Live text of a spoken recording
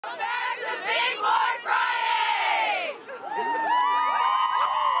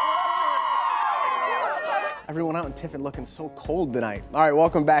Everyone out in Tiffin looking so cold tonight. All right,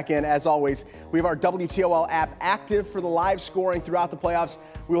 welcome back in. As always, we have our WTOL app active for the live scoring throughout the playoffs.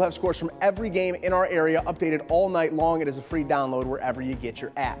 We'll have scores from every game in our area updated all night long. It is a free download wherever you get your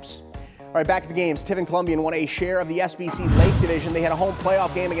apps. All right, back to the games. Tiffin Columbian won a share of the SBC Lake Division. They had a home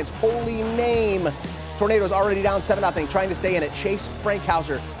playoff game against Holy Name. Tornadoes already down 7-0, trying to stay in it. Chase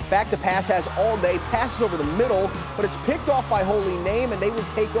Frankhauser back to pass has all day, passes over the middle, but it's picked off by Holy Name, and they will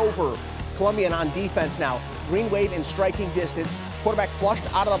take over. Columbian on defense now. Green wave in striking distance. Quarterback flushed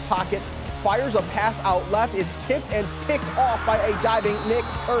out of the pocket, fires a pass out left. It's tipped and picked off by a diving Nick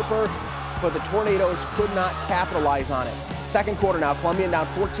Kerper, but the Tornadoes could not capitalize on it. Second quarter now, Columbian down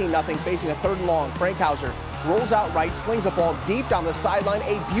 14-0, facing a third and long. Frankhauser rolls out right, slings a ball deep down the sideline.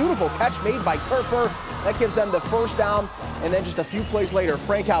 A beautiful catch made by Kerper. That gives them the first down, and then just a few plays later,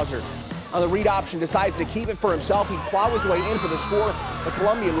 Frankhauser on the read option decides to keep it for himself. He'd plow his way in for the score, but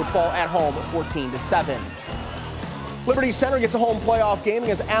Columbian would fall at home 14-7. Liberty Center gets a home playoff game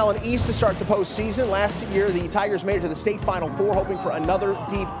against Allen East to start the postseason. Last year, the Tigers made it to the state Final Four, hoping for another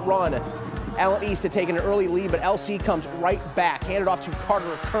deep run. Allen East had taken an early lead, but LC comes right back, handed off to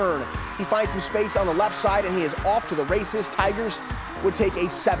Carter Kern. He finds some space on the left side, and he is off to the races. Tigers would take a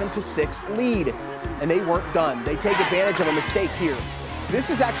 7-6 lead, and they weren't done. They take advantage of a mistake here. This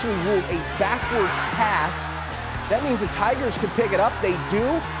is actually ruled a backwards pass. That means the Tigers could pick it up. They do,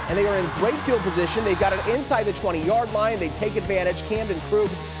 and they are in great field position. They've got it inside the 20-yard line. They take advantage. Camden Krug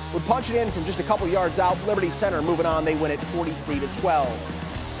would punch it in from just a couple yards out. Liberty Center moving on. They win it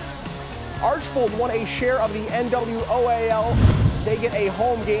 43-12. Archbold won a share of the NWOAL. They get a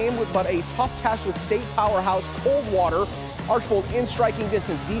home game, but a tough test with state powerhouse Coldwater. Archbold in striking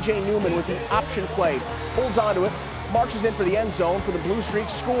distance. DJ Newman with the option play. Holds onto it. Marches in for the end zone for the Blue Streak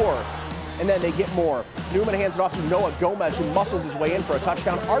score. And then they get more. Newman hands it off to Noah Gomez, who muscles his way in for a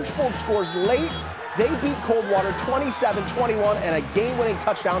touchdown. Archbold scores late. They beat Coldwater 27-21 and a game-winning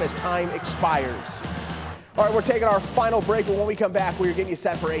touchdown as time expires. All right, we're taking our final break, but when we come back, we're getting you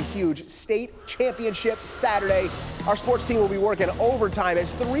set for a huge state championship Saturday. Our sports team will be working overtime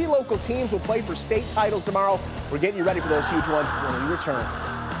as 3 local teams will play for state titles tomorrow. We're getting you ready for those huge ones when we return.